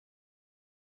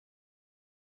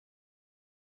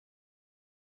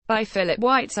By Philip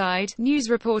Whiteside, news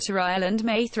reporter Ireland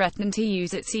may threaten to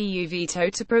use its EU veto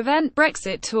to prevent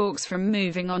Brexit talks from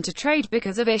moving on to trade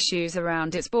because of issues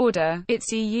around its border,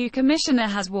 its EU commissioner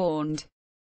has warned.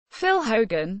 Phil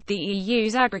Hogan, the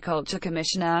EU's Agriculture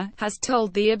Commissioner, has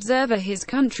told The Observer his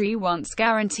country wants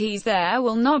guarantees there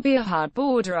will not be a hard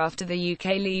border after the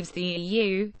UK leaves the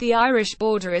EU. The Irish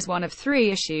border is one of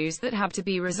three issues that have to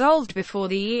be resolved before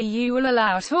the EU will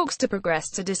allow talks to progress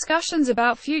to discussions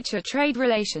about future trade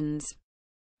relations.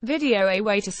 Video: a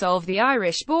way to solve the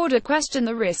Irish border question.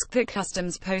 The risk that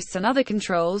customs posts and other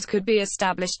controls could be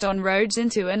established on roads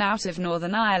into and out of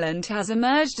Northern Ireland has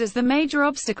emerged as the major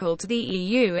obstacle to the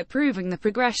EU approving the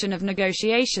progression of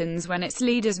negotiations when its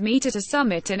leaders meet at a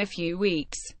summit in a few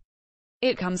weeks.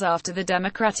 It comes after the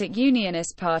Democratic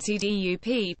Unionist Party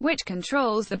 (DUP), which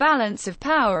controls the balance of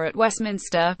power at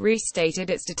Westminster,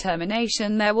 restated its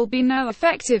determination there will be no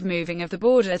effective moving of the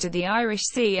border to the Irish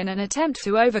Sea in an attempt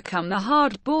to overcome the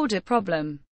hard border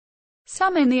problem.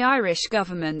 Some in the Irish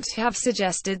government have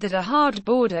suggested that a hard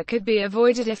border could be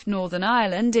avoided if Northern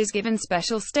Ireland is given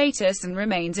special status and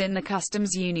remains in the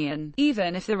customs union,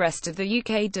 even if the rest of the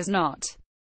UK does not.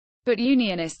 But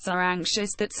Unionists are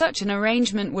anxious that such an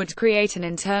arrangement would create an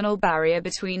internal barrier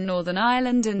between Northern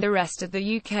Ireland and the rest of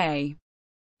the UK.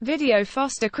 Video: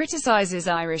 Foster criticises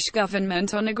Irish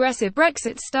government on aggressive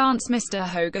Brexit stance. Mr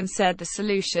Hogan said the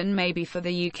solution may be for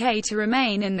the UK to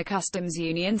remain in the customs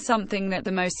union, something that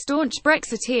the most staunch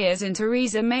Brexiteers in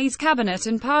Theresa May's cabinet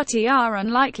and party are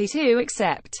unlikely to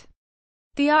accept.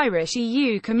 The Irish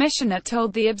EU Commissioner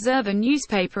told The Observer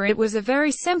newspaper it was a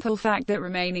very simple fact that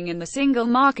remaining in the single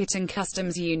market and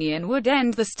customs union would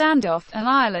end the standoff, and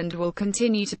Ireland will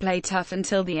continue to play tough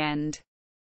until the end.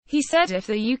 He said if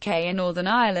the UK and Northern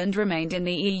Ireland remained in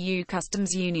the EU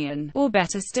customs union, or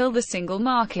better still the single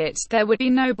market, there would be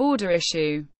no border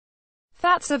issue.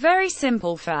 That's a very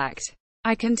simple fact.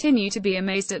 I continue to be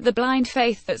amazed at the blind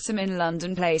faith that some in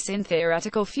London place in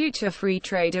theoretical future free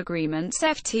trade agreements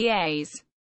 (FTAs).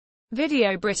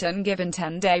 Video: Britain given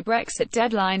 10-day Brexit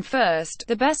deadline first.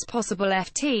 The best possible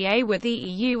FTA with the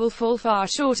EU will fall far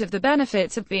short of the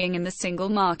benefits of being in the single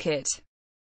market.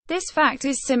 This fact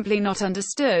is simply not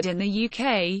understood in the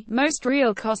UK. Most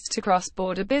real costs to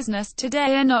cross-border business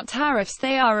today are not tariffs,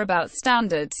 they are about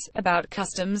standards, about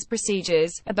customs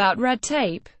procedures, about red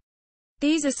tape.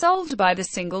 These are solved by the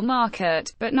single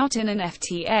market, but not in an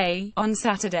FTA. On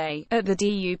Saturday, at the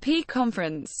DUP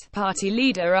conference, party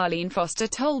leader Arlene Foster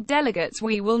told delegates,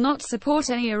 "We will not support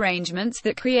any arrangements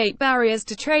that create barriers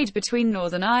to trade between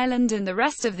Northern Ireland and the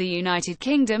rest of the United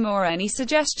Kingdom, or any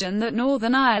suggestion that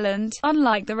Northern Ireland,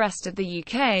 unlike the rest of the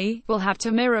UK, will have to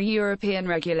mirror European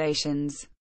regulations."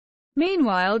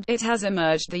 Meanwhile, it has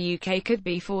emerged the UK could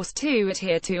be forced to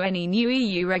adhere to any new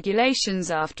EU regulations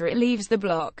after it leaves the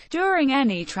bloc, during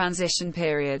any transition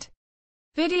period.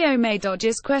 Video: May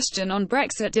dodges question on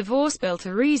Brexit divorce bill.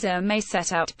 Theresa May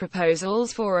set out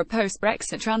proposals for a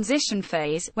post-Brexit transition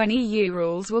phase, when EU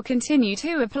rules will continue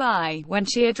to apply, when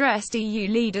she addressed EU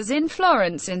leaders in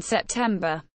Florence in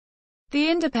September. The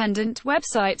Independent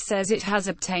website says it has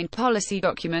obtained policy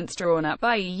documents drawn up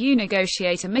by EU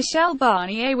negotiator Michel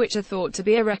Barnier which are thought to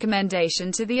be a recommendation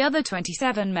to the other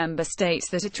 27 member states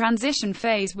that a transition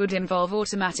phase would involve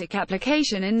automatic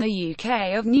application in the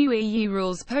UK of new EU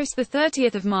rules post the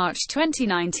 30th of March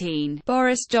 2019.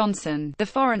 Boris Johnson, the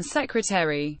Foreign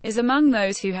Secretary, is among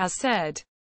those who has said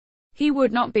he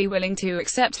would not be willing to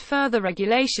accept further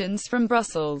regulations from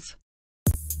Brussels.